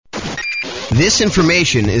This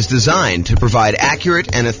information is designed to provide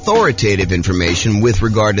accurate and authoritative information with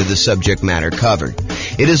regard to the subject matter covered.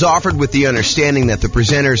 It is offered with the understanding that the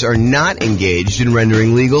presenters are not engaged in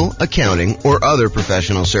rendering legal, accounting, or other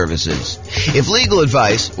professional services. If legal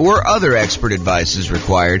advice or other expert advice is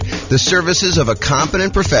required, the services of a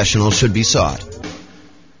competent professional should be sought.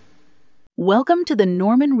 Welcome to the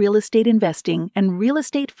Norman Real Estate Investing and Real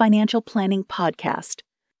Estate Financial Planning Podcast.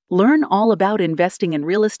 Learn all about investing in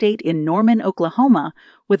real estate in Norman, Oklahoma,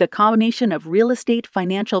 with a combination of real estate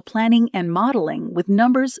financial planning and modeling with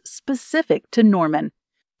numbers specific to Norman,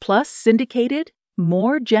 plus syndicated,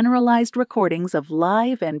 more generalized recordings of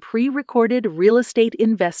live and pre-recorded real estate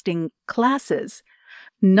investing classes,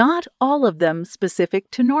 not all of them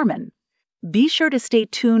specific to Norman. Be sure to stay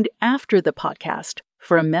tuned after the podcast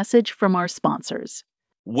for a message from our sponsors.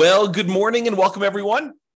 Well, good morning and welcome,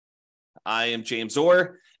 everyone. I am James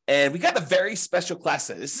Orr. And we got a very special class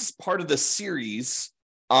today. This is part of the series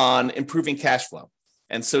on improving cash flow.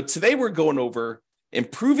 And so today we're going over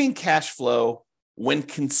improving cash flow when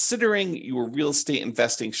considering your real estate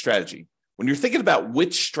investing strategy. When you're thinking about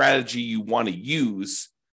which strategy you want to use,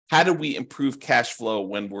 how do we improve cash flow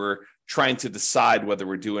when we're trying to decide whether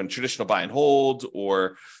we're doing traditional buy and hold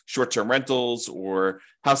or short-term rentals or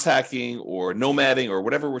house hacking or nomading or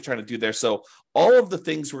whatever we're trying to do there. So all of the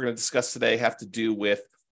things we're going to discuss today have to do with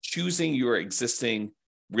choosing your existing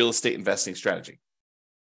real estate investing strategy.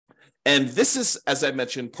 And this is, as I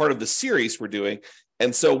mentioned, part of the series we're doing.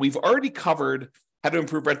 And so we've already covered how to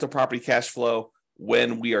improve rental property cash flow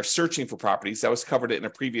when we are searching for properties. That was covered in a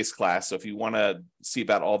previous class. So if you want to see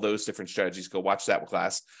about all those different strategies, go watch that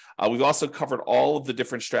class. We've also covered all of the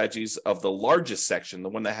different strategies of the largest section, the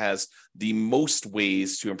one that has the most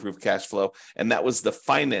ways to improve cash flow. And that was the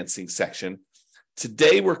financing section.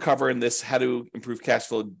 Today, we're covering this, how to improve cash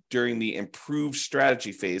flow during the improved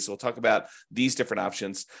strategy phase. So we'll talk about these different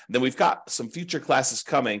options. And then we've got some future classes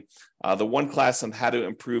coming. The one class on how to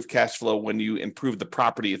improve cash flow when you improve the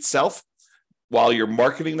property itself, while you're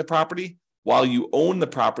marketing the property, while you own the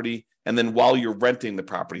property, and then while you're renting the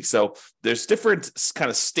property. So there's different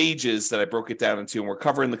kind of stages that I broke it down into, and we're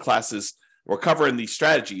covering the classes. We're covering the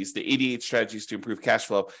strategies, the 88 strategies to improve cash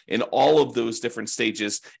flow in all of those different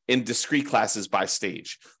stages in discrete classes by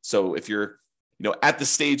stage. So if you're at the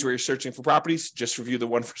stage where you're searching for properties, just review the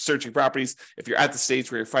one for searching properties. If you're at the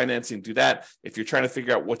stage where you're financing, do that. If you're trying to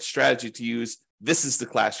figure out what strategy to use, this is the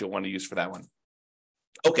class you'll want to use for that one.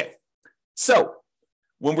 Okay, so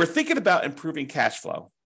when we're thinking about improving cash flow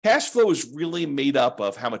is really made up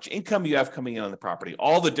of how much income you have coming in on the property,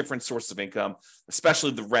 all the different sources of income, especially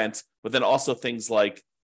the rent, but then also things like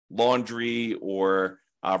laundry or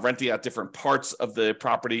renting out different parts of the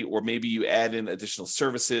property, or maybe you add in additional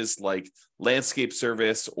services like landscape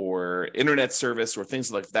service or internet service or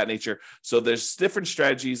things like that nature. So there's different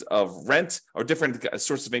strategies of rent or different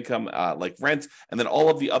sources of income like rent, and then all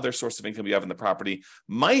of the other sources of income you have in the property,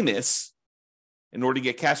 minus, in order to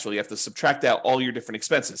get cash flow, you have to subtract out all your different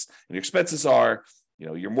expenses. And your expenses are,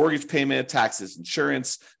 your mortgage payment, taxes,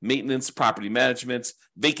 insurance, maintenance, property management,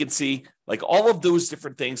 vacancy, like all of those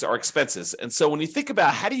different things are expenses. And so when you think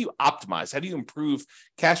about how do you optimize, how do you improve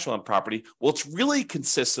cash flow on property? Well, it really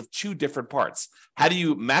consists of two different parts. How do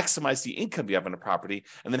you maximize the income you have on a property?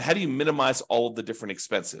 And then how do you minimize all of the different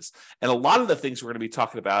expenses? And a lot of the things we're going to be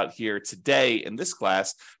talking about here today in this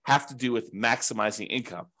class have to do with maximizing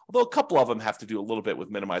income. Although a couple of them have to do a little bit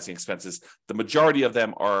with minimizing expenses, the majority of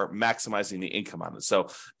them are maximizing the income on it. So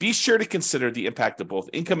be sure to consider the impact of both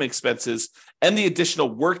income and expenses and the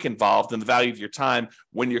additional work involved and the value of your time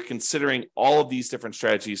when you're considering all of these different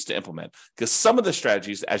strategies to implement. Because some of the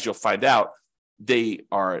strategies, as you'll find out, they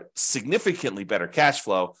are significantly better cash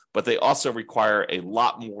flow, but they also require a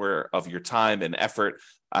lot more of your time and effort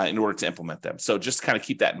in order to implement them. So just kind of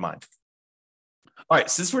keep that in mind. All right,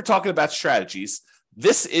 since we're talking about strategies,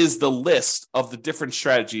 this is the list of the different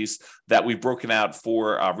strategies that we've broken out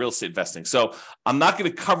for real estate investing. So I'm not going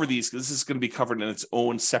to cover these because this is going to be covered in its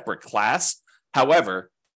own separate class. However,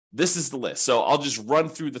 this is the list. So I'll just run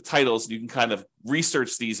through the titles and you can kind of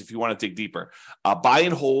research these if you want to dig deeper. Buy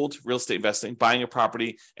and hold, real estate investing, buying a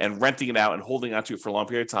property and renting it out and holding onto it for a long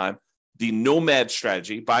period of time. The nomad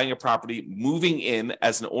strategy, buying a property, moving in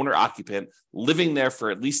as an owner occupant, living there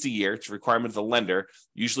for at least a year. It's a requirement of the lender.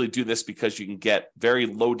 Usually do this because you can get very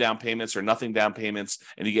low down payments or nothing down payments,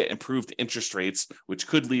 and you get improved interest rates, which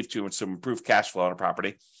could lead to some improved cash flow on a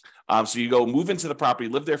property. So you go move into the property,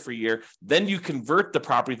 live there for a year, then you convert the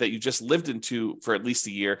property that you just lived into for at least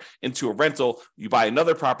a year into a rental. You buy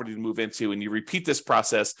another property to move into, and you repeat this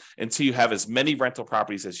process until you have as many rental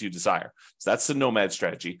properties as you desire. So that's the nomad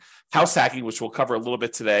strategy. House hacking, which we'll cover a little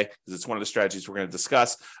bit today, because it's one of the strategies we're going to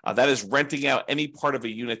discuss, that is renting out any part of a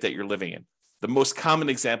unit that you're living in. The most common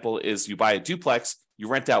example is you buy a duplex, you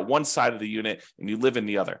rent out one side of the unit, and you live in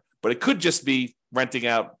the other. But it could just be renting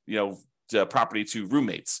out, the property to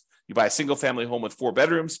roommates. You buy a single family home with 4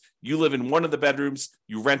 bedrooms, you live in one of the bedrooms,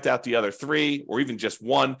 you rent out the other 3 or even just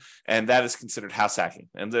one, and that is considered house hacking.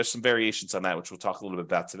 And there's some variations on that, which we'll talk a little bit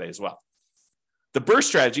about today as well. The BRRRR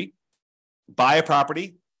strategy: buy a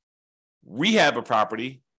property, rehab a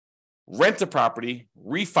property, rent a property,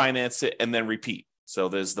 refinance it, and then repeat. So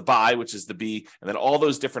there's the buy, which is the B, and then all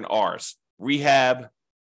those different R's: rehab,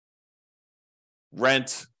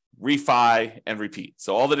 rent, refi, and repeat.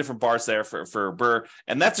 So all the different bars there for BRRRR.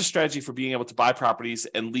 And that's a strategy for being able to buy properties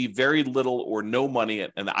and leave very little or no money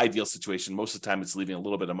in the ideal situation. Most of the time, it's leaving a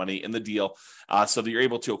little bit of money in the deal so that you're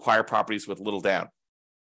able to acquire properties with little down.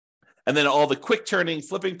 And then all the quick turning,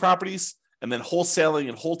 flipping properties, and then wholesaling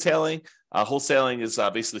and wholetailing. Wholesaling is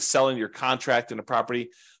basically selling your contract in a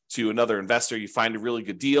property to another investor. You find a really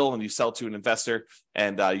good deal and you sell to an investor,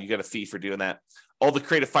 and you get a fee for doing that. All the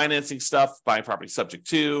creative financing stuff: buying property subject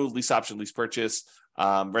to, lease option, lease purchase,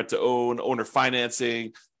 rent to own, owner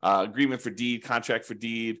financing, agreement for deed, contract for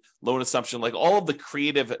deed, loan assumption, like all of the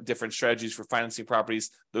creative different strategies for financing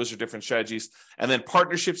properties. Those are different strategies. And then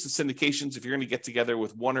partnerships and syndications: if you're going to get together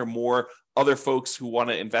with one or more other folks who want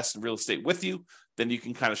to invest in real estate with you, then you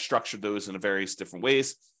can kind of structure those in various different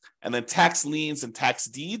ways. And then tax liens and tax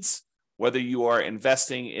deeds: whether you are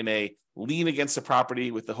investing in a lien against a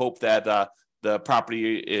property with the hope that the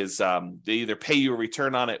property is, they either pay you a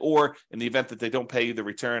return on it, or in the event that they don't pay you the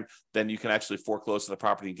return, then you can actually foreclose on the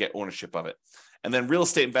property and get ownership of it. And then real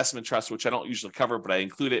estate investment trust, which I don't usually cover, but I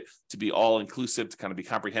include it to be all inclusive, to kind of be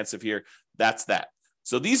comprehensive here. That's that.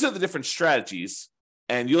 So these are the different strategies.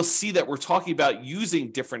 And you'll see that we're talking about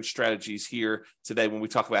using different strategies here today when we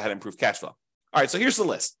talk about how to improve cash flow. All right, so here's the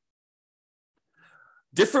list.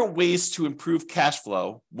 Different ways to improve cash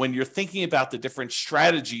flow when you're thinking about the different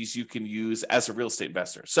strategies you can use as a real estate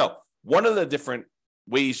investor. So one of the different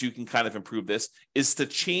ways you can kind of improve this is to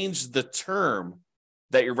change the term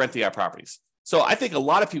that you're renting out properties. So I think a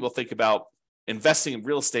lot of people think about investing in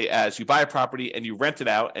real estate as you buy a property and you rent it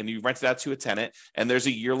out, and you rent it out to a tenant, and there's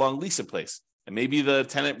a year-long lease in place. And maybe the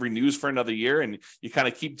tenant renews for another year, and you kind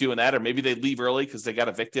of keep doing that. Or maybe they leave early because they got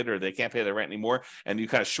evicted or they can't pay their rent anymore, and you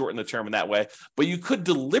kind of shorten the term in that way. But you could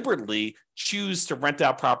deliberately choose to rent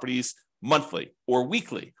out properties monthly or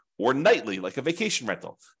weekly or nightly, like a vacation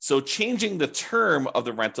rental. So changing the term of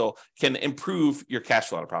the rental can improve your cash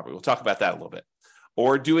flow on a property. We'll talk about that a little bit.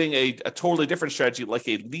 Or doing a totally different strategy, like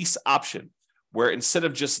a lease option, where instead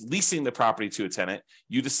of just leasing the property to a tenant,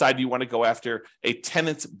 you decide you want to go after a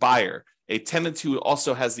tenant buyer, a tenant who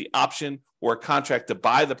also has the option or a contract to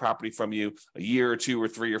buy the property from you a year or 2 or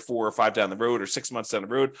 3 or 4 or 5 down the road, or 6 months down the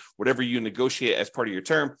road, whatever you negotiate as part of your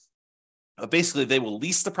term. Basically, they will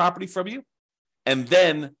lease the property from you. And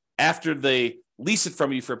then after they lease it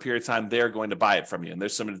from you for a period of time, they're going to buy it from you. And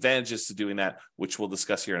there's some advantages to doing that, which we'll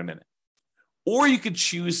discuss here in a minute. Or you could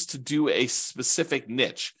choose to do a specific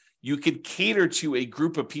niche. You could cater to a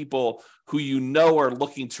group of people who you know are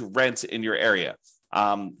looking to rent in your area.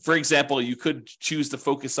 For example, you could choose to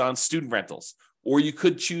focus on student rentals, or you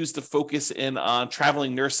could choose to focus in on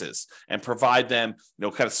traveling nurses and provide them,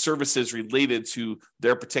 kind of services related to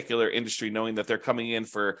their particular industry, knowing that they're coming in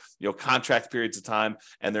for, contract periods of time,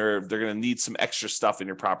 and they're going to need some extra stuff in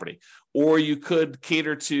your property. Or you could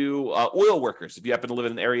cater to oil workers if you happen to live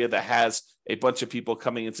in an area that has a bunch of people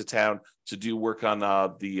coming into town to do work on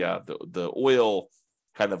the oil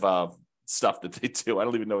kind of stuff that they do. I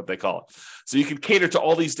don't even know what they call it. So you can cater to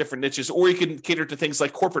all these different niches, or you can cater to things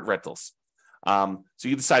like corporate rentals. So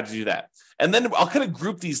you decide to do that. And then I'll kind of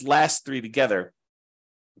group these last 3 together.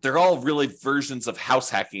 They're all really versions of house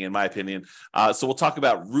hacking, in my opinion. So we'll talk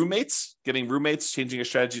about roommates, getting roommates, changing a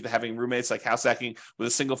strategy to having roommates, like house hacking with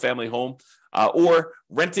a single family home, or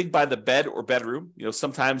renting by the bed or bedroom.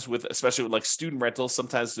 Sometimes especially with like student rentals,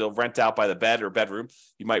 sometimes they'll rent out by the bed or bedroom.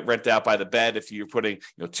 You might rent out by the bed if you're putting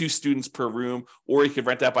 2 students per room, or you could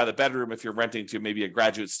rent out by the bedroom if you're renting to maybe a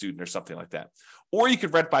graduate student or something like that. Or you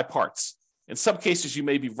could rent by parts. In some cases, you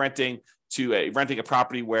may be renting a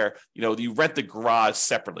property where you rent the garage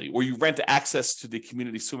separately, or you rent access to the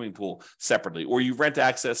community swimming pool separately, or you rent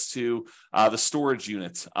access to the storage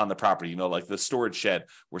units on the property, like the storage shed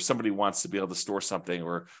where somebody wants to be able to store something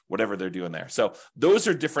or whatever they're doing there. So those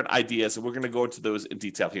are different ideas, and we're going to go into those in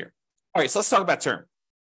detail here. All right, so let's talk about term.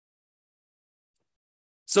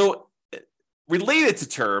 So related to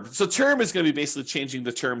term, so term is going to be basically changing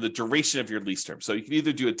the duration of your lease term. So you can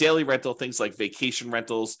either do a daily rental, things like vacation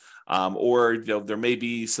rentals, or there may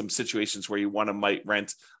be some situations where you might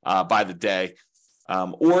rent by the day,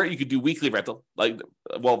 or you could do weekly rental. I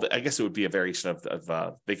guess it would be a variation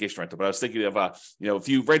of vacation rental. But I was thinking of if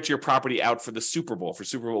you rent your property out for the Super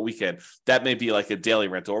Bowl weekend, that may be like a daily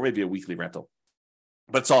rental or maybe a weekly rental.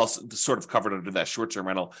 But it's all sort of covered under that short-term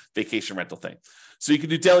rental, vacation rental thing. So you could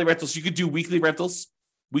do daily rentals. You could do weekly rentals.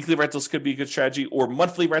 Weekly rentals could be a good strategy, or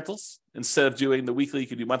monthly rentals. Instead of doing the weekly, you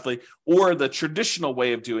could do monthly. Or the traditional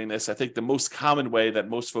way of doing this, I think the most common way that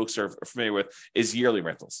most folks are familiar with is yearly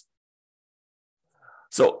rentals.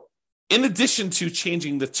 So in addition to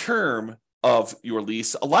changing the term of your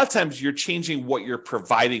lease, a lot of times you're changing what you're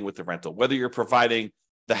providing with the rental, whether you're providing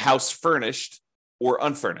the house furnished or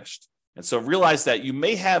unfurnished. And so realize that you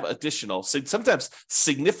may have sometimes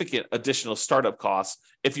significant additional startup costs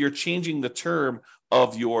if you're changing the term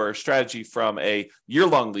of your strategy from a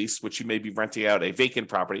year-long lease, which you may be renting out a vacant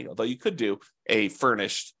property, although you could do a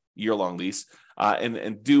furnished year-long lease,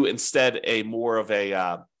 and do instead a more of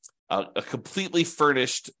a completely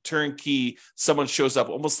furnished turnkey. Someone shows up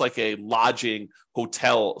almost like a lodging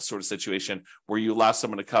hotel sort of situation where you allow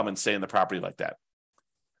someone to come and stay in the property like that.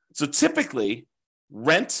 So typically,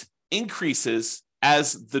 rent increases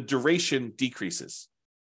as the duration decreases.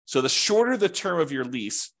 So the shorter the term of your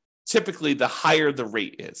lease, typically the higher the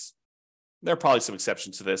rate is. There are probably some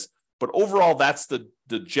exceptions to this, but overall, that's the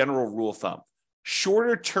general rule of thumb.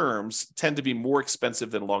 Shorter terms tend to be more expensive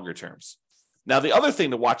than longer terms. Now, the other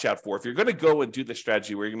thing to watch out for, if you're going to go and do the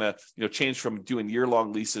strategy where you're going to change from doing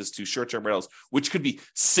year-long leases to short-term rentals, which could be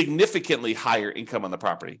significantly higher income on the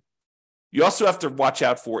property, you also have to watch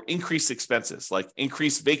out for increased expenses, like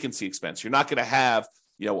increased vacancy expense. You're not going to have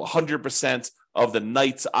 100% of the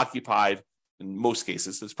nights occupied in most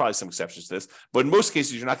cases. There's probably some exceptions to this, but in most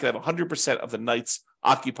cases, you're not going to have 100% of the nights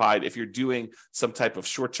occupied if you're doing some type of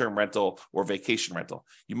short-term rental or vacation rental.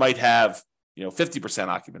 You might have 50%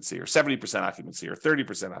 occupancy or 70% occupancy or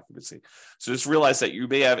 30% occupancy. So just realize that you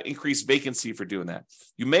may have increased vacancy for doing that.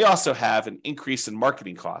 You may also have an increase in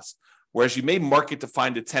marketing costs. Whereas you may market to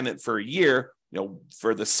find a tenant for a year,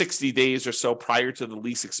 for the 60 days or so prior to the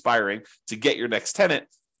lease expiring to get your next tenant.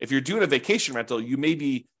 If you're doing a vacation rental, you may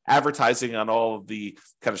be advertising on all of the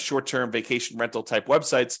kind of short-term vacation rental type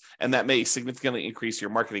websites, and that may significantly increase your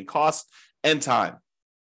marketing costs and time.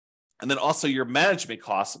 And then also your management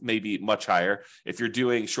costs may be much higher. If you're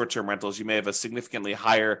doing short-term rentals, you may have a significantly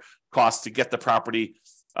higher cost to get the property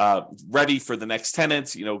ready for the next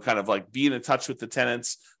tenant, kind of like being in touch with the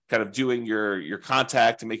tenants, kind of doing your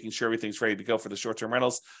contact and making sure everything's ready to go for the short-term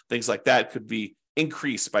rentals. Things like that could be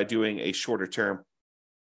increased by doing a shorter term.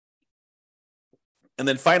 And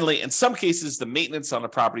then finally, in some cases, the maintenance on a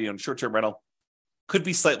property on short-term rental could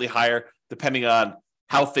be slightly higher depending on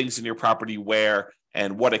how things in your property wear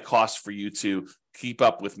and what it costs for you to keep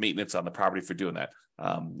up with maintenance on the property for doing that.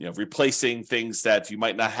 Replacing things that you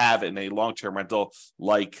might not have in a long-term rental,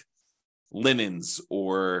 like linens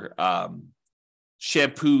or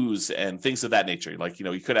shampoos and things of that nature.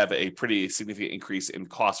 You could have a pretty significant increase in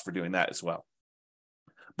cost for doing that as well.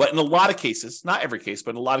 But in a lot of cases, not every case,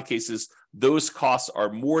 but in a lot of cases, those costs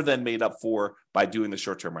are more than made up for by doing the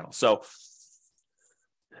short-term rental. So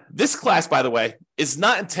this class, by the way, is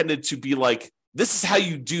not intended to be like, this is how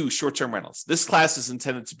you do short-term rentals. This class is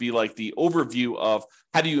intended to be like the overview of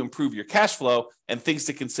how do you improve your cash flow and things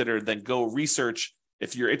to consider, then go research.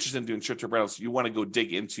 If you're interested in doing short-term rentals, you want to go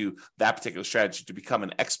dig into that particular strategy to become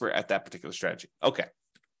an expert at that particular strategy. Okay. All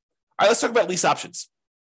right, let's talk about lease options.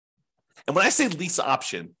 And when I say lease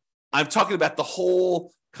option, I'm talking about the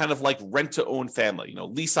whole kind of like rent-to-own family.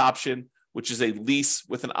 Lease option, which is a lease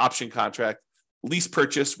with an option contract. Lease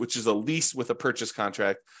purchase, which is a lease with a purchase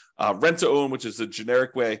contract. Rent-to-own, which is a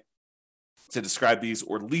generic way to describe these,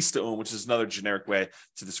 or lease to own, which is another generic way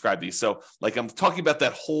to describe these. So I'm talking about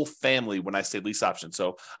that whole family when I say lease option.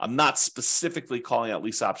 So I'm not specifically calling out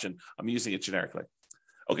lease option. I'm using it generically.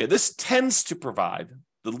 Okay, this tends to provide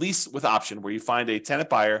the lease with option where you find a tenant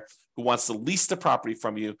buyer who wants to lease the property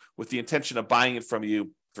from you with the intention of buying it from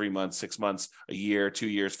you 3 months, 6 months, a year, 2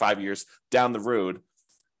 years, 5 years down the road.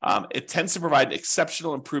 It tends to provide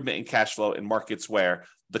exceptional improvement in cash flow in markets where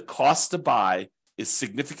the cost to buy is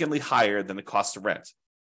significantly higher than the cost to rent.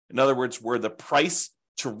 In other words, where the price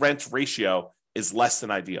to rent ratio is less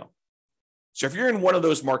than ideal. So if you're in one of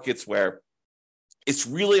those markets where it's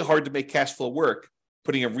really hard to make cash flow work,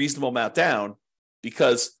 putting a reasonable amount down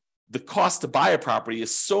because the cost to buy a property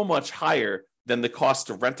is so much higher than the cost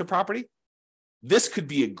to rent a property, this could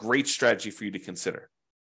be a great strategy for you to consider.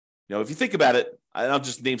 If you think about it, and I'll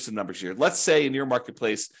just name some numbers here. Let's say in your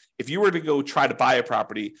marketplace, if you were to go try to buy a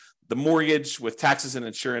property, the mortgage with taxes and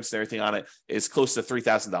insurance and everything on it is close to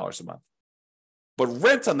 $3,000 a month. But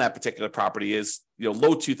rent on that particular property is,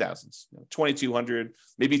 low 2000s, 2,200,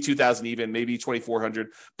 maybe 2,000 even, maybe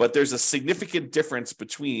 2,400. But there's a significant difference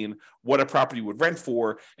between what a property would rent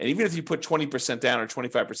for, and even if you put 20% down or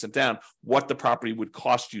 25% down, what the property would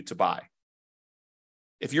cost you to buy.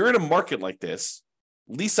 If you're in a market like this,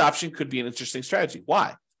 lease option could be an interesting strategy.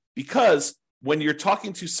 Why? Because when you're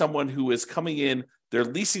talking to someone who is coming in, they're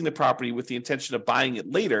leasing the property with the intention of buying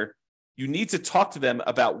it later, you need to talk to them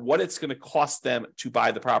about what it's going to cost them to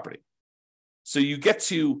buy the property. So you get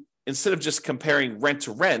to, instead of just comparing rent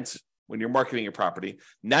to rent when you're marketing your property,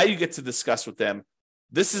 now you get to discuss with them,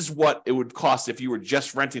 this is what it would cost if you were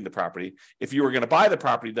just renting the property. If you were going to buy the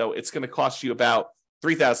property, though, it's going to cost you about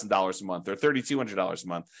 $3,000 a month or $3,200 a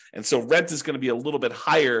month. And so rent is going to be a little bit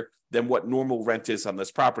higher than what normal rent is on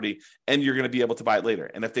this property, and you're going to be able to buy it later.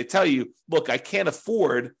 And if they tell you, look, I can't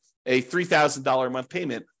afford a $3,000 a month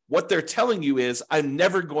payment, what they're telling you is, I'm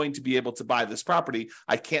never going to be able to buy this property.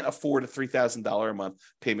 I can't afford a $3,000 a month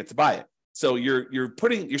payment to buy it. So you're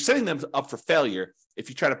setting them up for failure if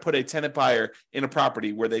you try to put a tenant buyer in a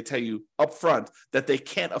property where they tell you up front that they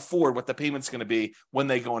can't afford what the payment's going to be when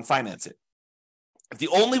they go and finance it. If the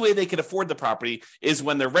only way they can afford the property is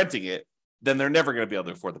when they're renting it, then they're never going to be able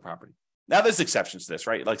to afford the property. Now, there's exceptions to this,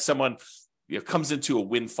 right? Like someone comes into a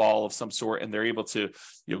windfall of some sort and they're able to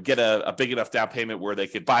get a big enough down payment where they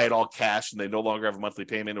could buy it all cash and they no longer have a monthly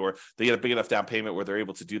payment, or they get a big enough down payment where they're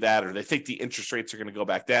able to do that, or they think the interest rates are going to go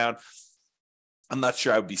back down. I'm not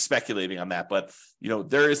sure I would be speculating on that, but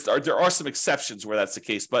there are some exceptions where that's the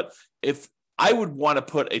case. But if I would want to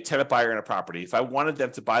put a tenant buyer in a property, if I wanted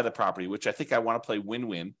them to buy the property, which I think I want to play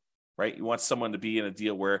win-win, right? You want someone to be in a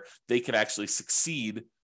deal where they can actually succeed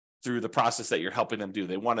through the process that you're helping them do.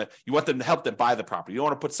 You want them to help them buy the property. You don't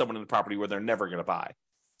want to put someone in the property where they're never going to buy.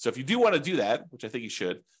 So if you do want to do that, which I think you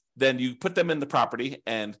should, then you put them in the property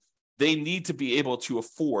and they need to be able to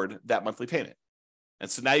afford that monthly payment.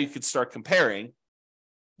 And so now you can start comparing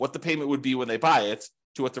what the payment would be when they buy it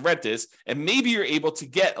to what the rent is, and maybe you're able to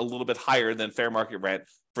get a little bit higher than fair market rent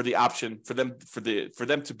for the option for them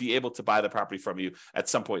to be able to buy the property from you at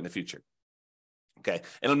some point in the future. Okay,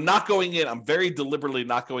 and I'm very deliberately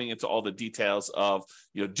not going into all the details of,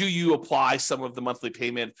 do you apply some of the monthly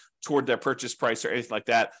payment toward their purchase price or anything like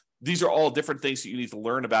that. These are all different things that you need to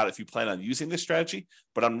learn about if you plan on using this strategy,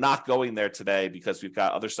 but I'm not going there today because we've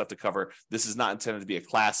got other stuff to cover. This is not intended to be a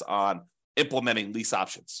class on implementing lease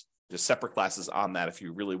options. There's separate classes on that if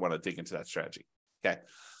you really want to dig into that strategy. Okay.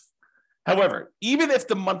 However, even if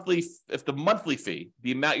the monthly fee,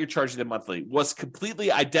 the amount you're charging them monthly, was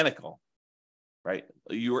completely identical, right?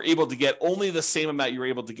 You were able to get only the same amount you were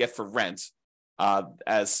able to get for rent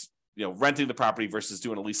as renting the property versus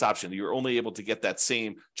doing a lease option. You were only able to get that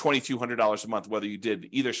same $2,200 a month, whether you did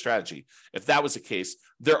either strategy. If that was the case,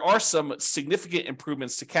 there are some significant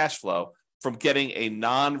improvements to cash flow from getting a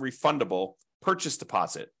non-refundable purchase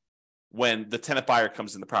deposit when the tenant buyer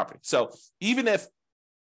comes in the property. So even if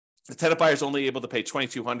the tenant buyer is only able to pay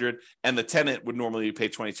 $2,200 and the tenant would normally pay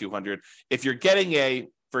 $2,200, if you're getting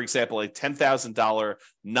for example, a $10,000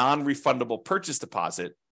 non-refundable purchase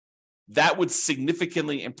deposit, that would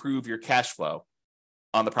significantly improve your cash flow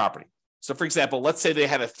on the property. So for example, let's say they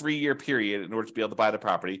had a 3-year period in order to be able to buy the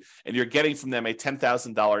property, and you're getting from them a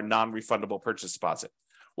 $10,000 non-refundable purchase deposit.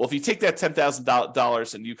 Well, if you take that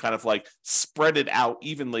 $10,000 and you kind of like spread it out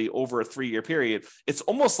evenly over a 3-year period, it's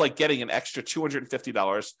almost like getting an extra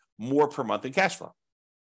 $250 more per month in cash flow.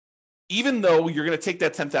 Even though you're going to take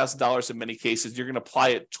that $10,000 in many cases, you're going to apply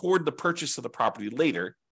it toward the purchase of the property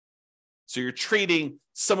later. So you're trading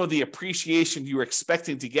some of the appreciation you were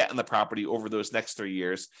expecting to get in the property over those next 3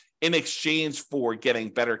 years in exchange for getting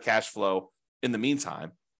better cash flow in the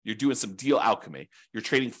meantime. You're doing some deal alchemy. You're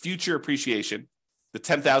trading future appreciation, the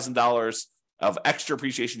 $10,000 of extra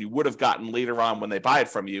appreciation you would have gotten later on when they buy it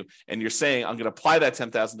from you. And you're saying, I'm going to apply that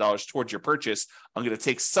 $10,000 towards your purchase. I'm going to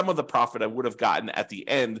take some of the profit I would have gotten at the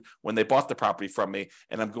end when they bought the property from me,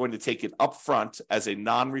 and I'm going to take it up front as a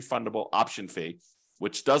non-refundable option fee,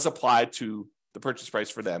 which does apply to the purchase price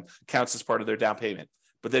for them, counts as part of their down payment.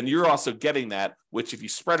 But then you're also getting that, which if you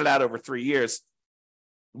spread it out over 3 years,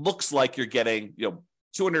 looks like you're getting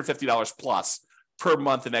 $250 plus per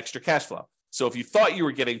month in extra cash flow. So if you thought you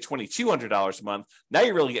were getting $2,200 a month, now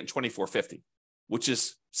you're really getting $2,450, which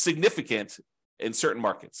is significant in certain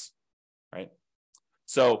markets, right?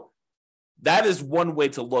 So that is one way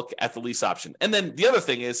to look at the lease option. And then the other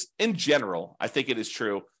thing is, in general, I think it is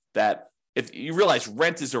true that if you realize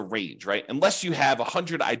rent is a range, right? Unless you have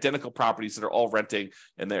 100 identical properties that are all renting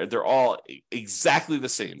and they're all exactly the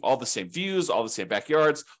same, all the same views, all the same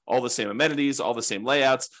backyards, all the same amenities, all the same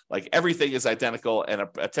layouts, like everything is identical, and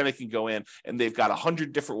a tenant can go in and they've got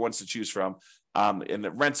 100 different ones to choose from, and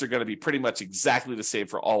the rents are going to be pretty much exactly the same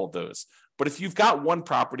for all of those. But if you've got one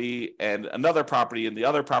property and another property, and the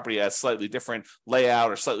other property has slightly different layout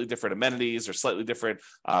or slightly different amenities or slightly different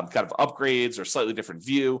kind of upgrades or slightly different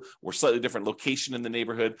view or slightly different location in the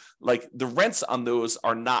neighborhood, like the rents on those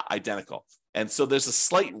are not identical. And so there's a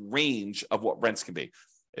slight range of what rents can be.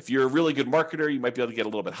 If you're a really good marketer, you might be able to get a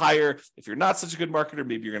little bit higher. If you're not such a good marketer,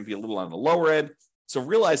 maybe you're going to be a little on the lower end. So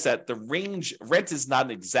realize that the range, rent is not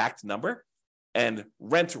an exact number, and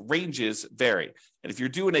rent ranges vary. And if you're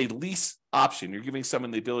doing a lease option, you're giving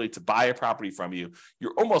someone the ability to buy a property from you,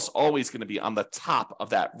 you're almost always going to be on the top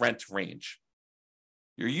of that rent range.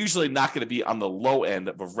 You're usually not going to be on the low end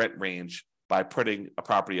of a rent range by putting a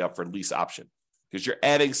property up for lease option, because you're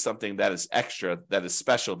adding something that is extra, that is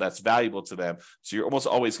special, that's valuable to them. So you're almost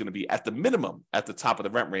always going to be at the minimum at the top of the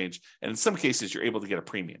rent range. And in some cases, you're able to get a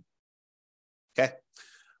premium. Okay.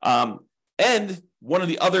 And one of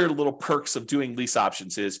the other little perks of doing lease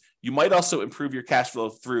options is you might also improve your cash flow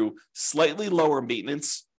through slightly lower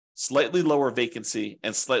maintenance, slightly lower vacancy,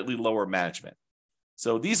 and slightly lower management.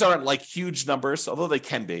 So these aren't like huge numbers, although they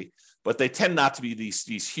can be, but they tend not to be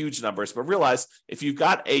these huge numbers. But realize if you've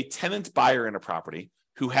got a tenant buyer in a property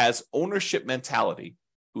who has ownership mentality,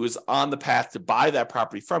 who is on the path to buy that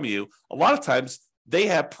property from you, a lot of times they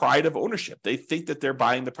have pride of ownership. They think that they're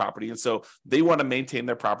buying the property, and so they want to maintain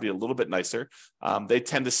their property a little bit nicer. They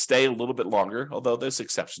tend to stay a little bit longer, although there's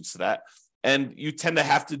exceptions to that. And you tend to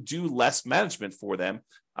have to do less management for them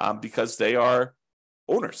because they are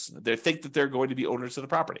owners. They think that they're going to be owners of the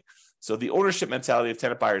property. So the ownership mentality of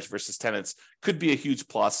tenant buyers versus tenants could be a huge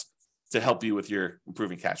plus to help you with your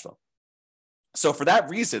improving cash flow. So for that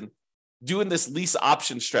reason, doing this lease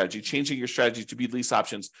option strategy, changing your strategy to be lease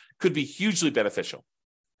options, could be hugely beneficial.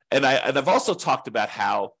 And I've also talked about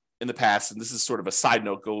how in the past, and this is sort of a side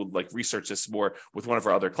note, go like research this more with one of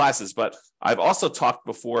our other classes, but I've also talked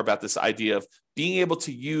before about this idea of being able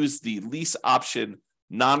to use the lease option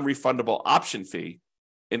non-refundable option fee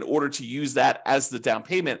in order to use that as the down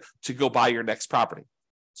payment to go buy your next property.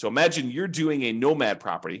 So imagine you're doing a nomad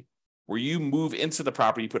property where you move into the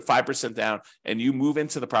property, you put 5% down, and you move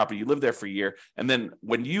into the property, you live there for a year. And then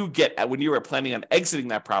when you are planning on exiting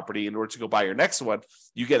that property in order to go buy your next one,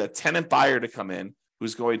 you get a tenant buyer to come in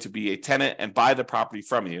who's going to be a tenant and buy the property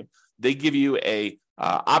from you. They give you a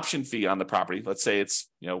option fee on the property. Let's say it's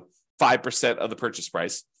 5% of the purchase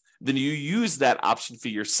price. Then you use that option fee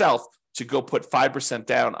yourself to go put 5%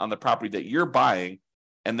 down on the property that you're buying,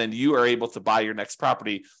 and then you are able to buy your next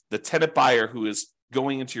property. The tenant buyer who is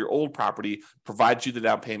going into your old property provides you the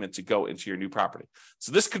down payment to go into your new property.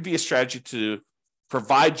 So this could be a strategy to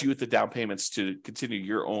provide you with the down payments to continue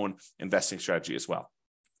your own investing strategy as well.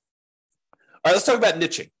 All right, let's talk about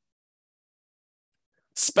niching.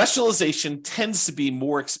 Specialization tends to be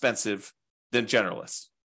more expensive than generalists.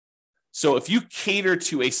 So if you cater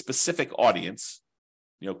to a specific audience,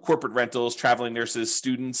 corporate rentals, traveling nurses,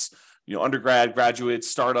 students, undergrad, graduates,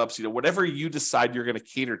 startups, whatever you decide you're going to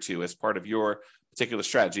cater to as part of your particular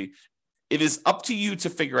strategy, it is up to you to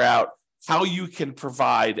figure out how you can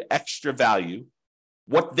provide extra value,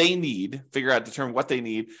 what they need, determine what they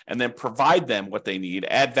need, and then provide them what they need,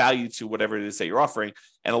 add value to whatever it is that you're offering.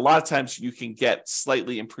 And a lot of times you can get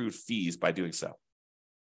slightly improved fees by doing so.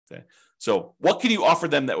 Okay. So what can you offer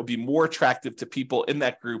them that would be more attractive to people in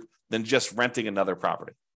that group than just renting another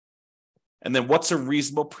property? And then what's a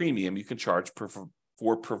reasonable premium you can charge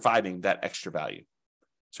for providing that extra value?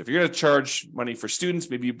 So if you're going to charge money for students,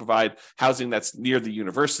 maybe you provide housing that's near the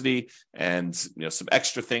university and some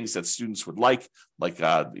extra things that students would like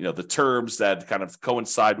the terms that kind of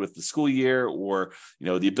coincide with the school year, or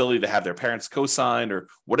the ability to have their parents co-sign, or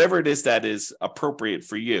whatever it is that is appropriate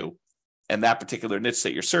for you and that particular niche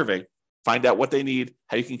that you're serving. Find out what they need,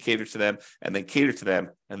 how you can cater to them, and then cater to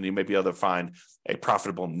them, and then you may be able to find a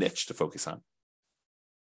profitable niche to focus on.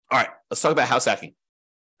 All right, let's talk about house hacking.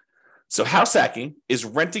 So house hacking is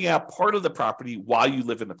renting out part of the property while you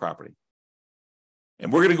live in the property.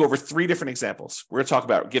 And we're going to go over 3 different examples. We're going to talk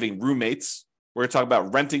about getting roommates. We're going to talk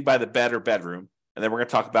about renting by the bed or bedroom. And then we're going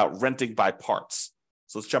to talk about renting by parts.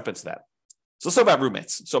 So let's jump into that. So let's talk about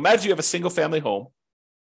roommates. So imagine you have a single family home.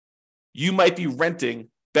 You might be renting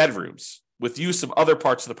bedrooms with use of other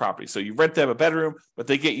parts of the property. So you rent them a bedroom, but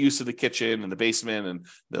they get use of the kitchen and the basement and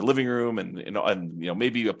the living room and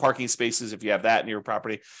maybe a parking spaces if you have that in your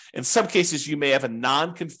property. In some cases, you may have a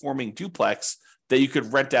non-conforming duplex that you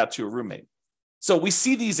could rent out to a roommate. So we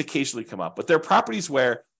see these occasionally come up, but they're properties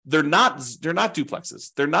where they're not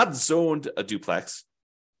duplexes. They're not zoned a duplex.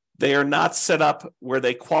 They are not set up where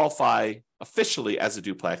they qualify officially as a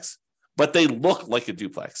duplex, but they look like a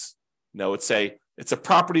duplex. It's a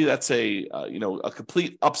property that's a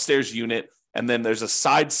complete upstairs unit, and then there's a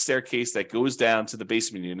side staircase that goes down to the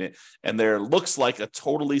basement unit, and there looks like a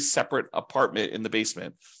totally separate apartment in the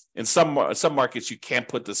basement. In some markets, you can't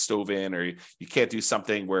put the stove in, or you can't do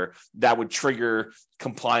something where that would trigger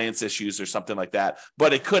compliance issues or something like that.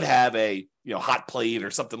 But it could have a hot plate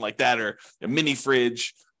or something like that, or a mini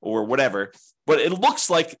fridge or whatever. But it looks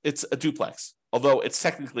like it's a duplex, although it's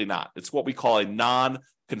technically not. It's what we call a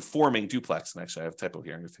non-conforming duplex. And actually, I have a typo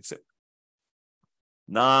here. I'm going to fix it.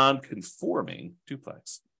 Non-conforming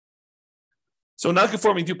duplex. So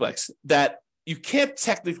non-conforming duplex that you can't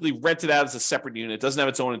technically rent it out as a separate unit. It doesn't have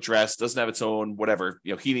its own address, doesn't have its own whatever,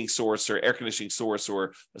 heating source or air conditioning source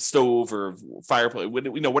or a stove or fireplace,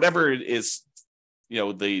 whatever it is,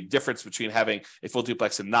 the difference between having a full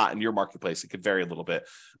duplex and not in your marketplace, it could vary a little bit.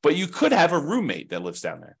 But you could have a roommate that lives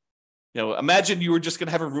down there. Imagine you were just going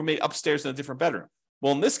to have a roommate upstairs in a different bedroom.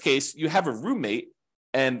 Well, in this case, you have a roommate,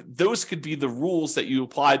 and those could be the rules that you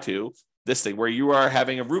apply to this thing where you are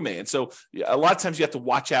having a roommate. And so a lot of times you have to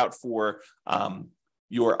watch out for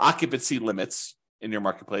your occupancy limits in your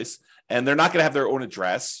marketplace, and they're not going to have their own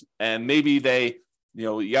address. And maybe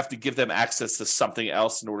you have to give them access to something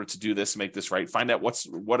else in order to do this, make this right. Find out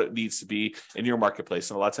what it needs to be in your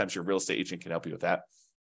marketplace. And a lot of times your real estate agent can help you with that.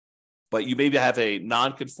 But you maybe have a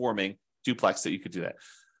non-conforming duplex that you could do that.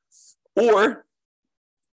 Or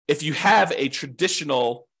if you have a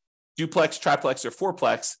traditional duplex, triplex, or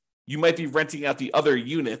fourplex, you might be renting out the other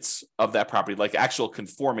units of that property, like actual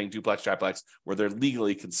conforming duplex, triplex, where they're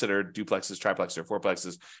legally considered duplexes, triplexes, or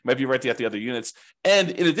fourplexes. You might be renting out the other units.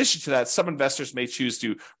 And in addition to that, some investors may choose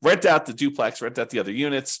to rent out the duplex, rent out the other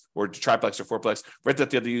units, or triplex or fourplex, rent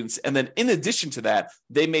out the other units. And then in addition to that,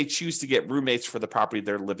 they may choose to get roommates for the property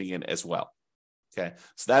they're living in as well. Okay,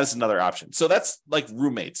 so that is another option. So that's like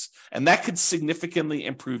roommates. And that could significantly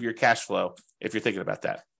improve your cash flow if you're thinking about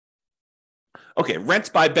that. Okay,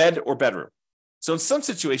 rent by bed or bedroom. So in some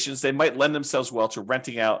situations, they might lend themselves well to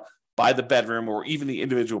renting out by the bedroom or even the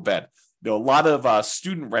individual bed. A lot of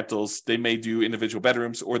student rentals, they may do individual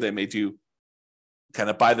bedrooms, or they may do kind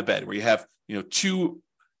of by the bed, where you have two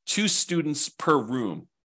students per room.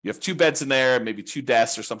 You have two beds in there, maybe two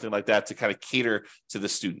desks or something like that to kind of cater to the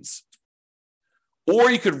students.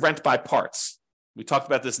 Or you could rent by parts. We talked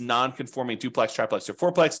about this non-conforming duplex, triplex, or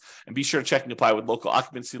fourplex, and be sure to check and comply with local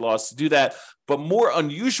occupancy laws to do that. But more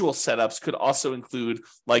unusual setups could also include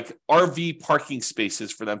like RV parking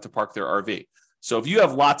spaces for them to park their RV. So if you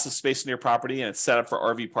have lots of space in your property and it's set up for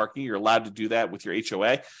RV parking, you're allowed to do that with your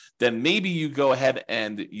HOA, then maybe you go ahead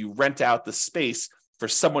and you rent out the space for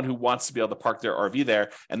someone who wants to be able to park their RV there,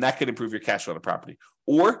 and that could improve your cash flow on the property.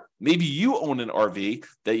 Or maybe you own an RV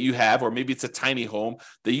that you have, or maybe it's a tiny home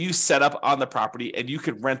that you set up on the property, and you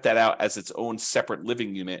could rent that out as its own separate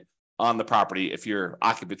living unit on the property if your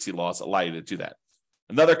occupancy laws allow you to do that.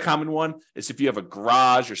 Another common one is if you have a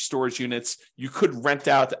garage or storage units, you could rent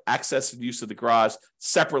out the access and use of the garage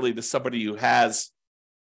separately to somebody who has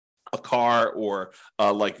a car or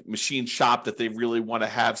like machine shop that they really want to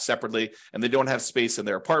have separately, and they don't have space in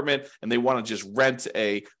their apartment, and they want to just rent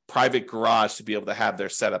a private garage to be able to have their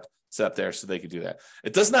setup there so they can do that.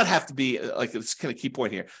 It does not have to be, like, it's kind of key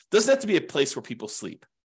point here, it doesn't have to be a place where people sleep.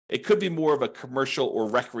 It could be more of a commercial or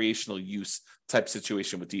recreational use type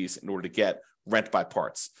situation with these in order to get rent by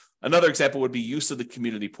parts. Another example would be use of the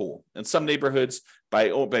community pool. In some neighborhoods,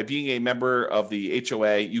 by being a member of the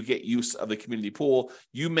HOA, you get use of the community pool.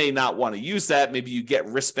 You may not want to use that. Maybe you get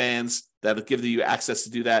wristbands that'll give you access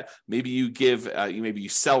to do that. Maybe you maybe you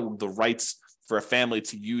sell the rights for a family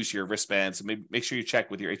to use your wristbands. Maybe make sure you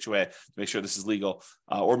check with your HOA to make sure this is legal.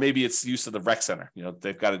 Or maybe it's use of the rec center.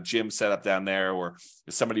 They've got a gym set up down there, or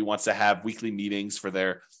if somebody wants to have weekly meetings for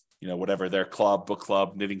their whatever, their club, book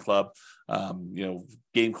club, knitting club,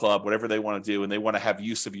 game club, whatever they want to do, and they want to have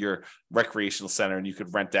use of your recreational center, and you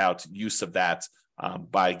could rent out use of that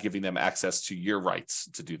by giving them access to your rights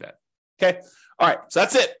to do that. Okay. All right. So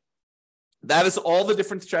that's it. That is all the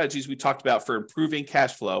different strategies we talked about for improving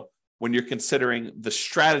cash flow when you're considering the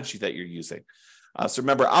strategy that you're using. So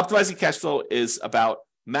remember, optimizing cash flow is about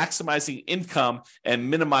maximizing income and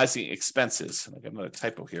minimizing expenses. I got another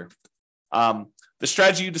typo here. The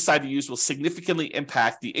strategy you decide to use will significantly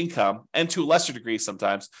impact the income and, to a lesser degree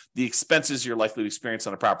sometimes, the expenses you're likely to experience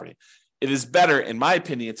on a property. it is better, in my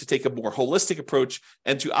opinion, to take a more holistic approach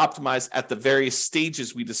and to optimize at the various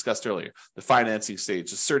stages we discussed earlier: the financing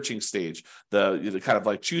stage, the searching stage, the kind of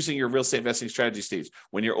like choosing your real estate investing strategy stage,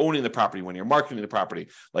 when you're owning the property, when you're marketing the property,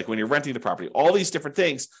 like when you're renting the property, all these different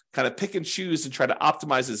things. Kind of pick and choose and try to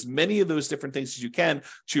optimize as many of those different things as you can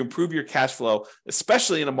to improve your cash flow,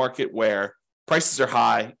 especially in a market where prices are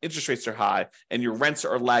high, interest rates are high, and your rents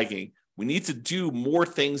are lagging. We need to do more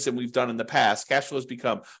things than we've done in the past. Cash flow has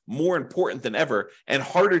become more important than ever and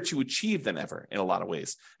harder to achieve than ever in a lot of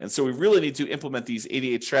ways. And so we really need to implement these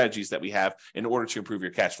 88 strategies that we have in order to improve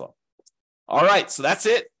your cash flow. All right, so that's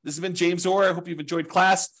it. This has been James Orr. I hope you've enjoyed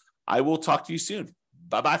class. I will talk to you soon.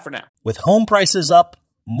 Bye-bye for now. With home prices up,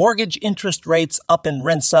 mortgage interest rates up and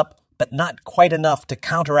rents up, but not quite enough to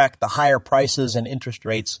counteract the higher prices and interest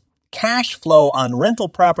rates, cash flow on rental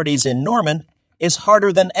properties in Norman is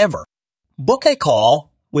harder than ever. Book a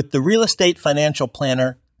call with the Real Estate Financial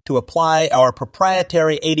Planner to apply our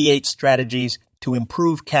proprietary 88 strategies to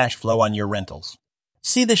improve cash flow on your rentals.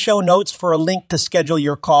 See the show notes for a link to schedule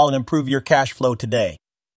your call and improve your cash flow today.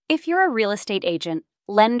 If you're a real estate agent,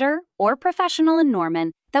 lender, or professional in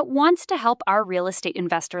Norman that wants to help our real estate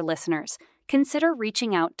investor listeners, consider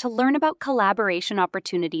reaching out to learn about collaboration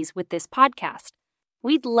opportunities with this podcast.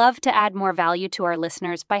 We'd love to add more value to our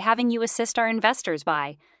listeners by having you assist our investors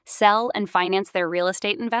buy, sell, and finance their real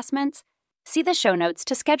estate investments. See the show notes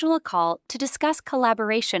to schedule a call to discuss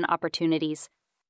collaboration opportunities.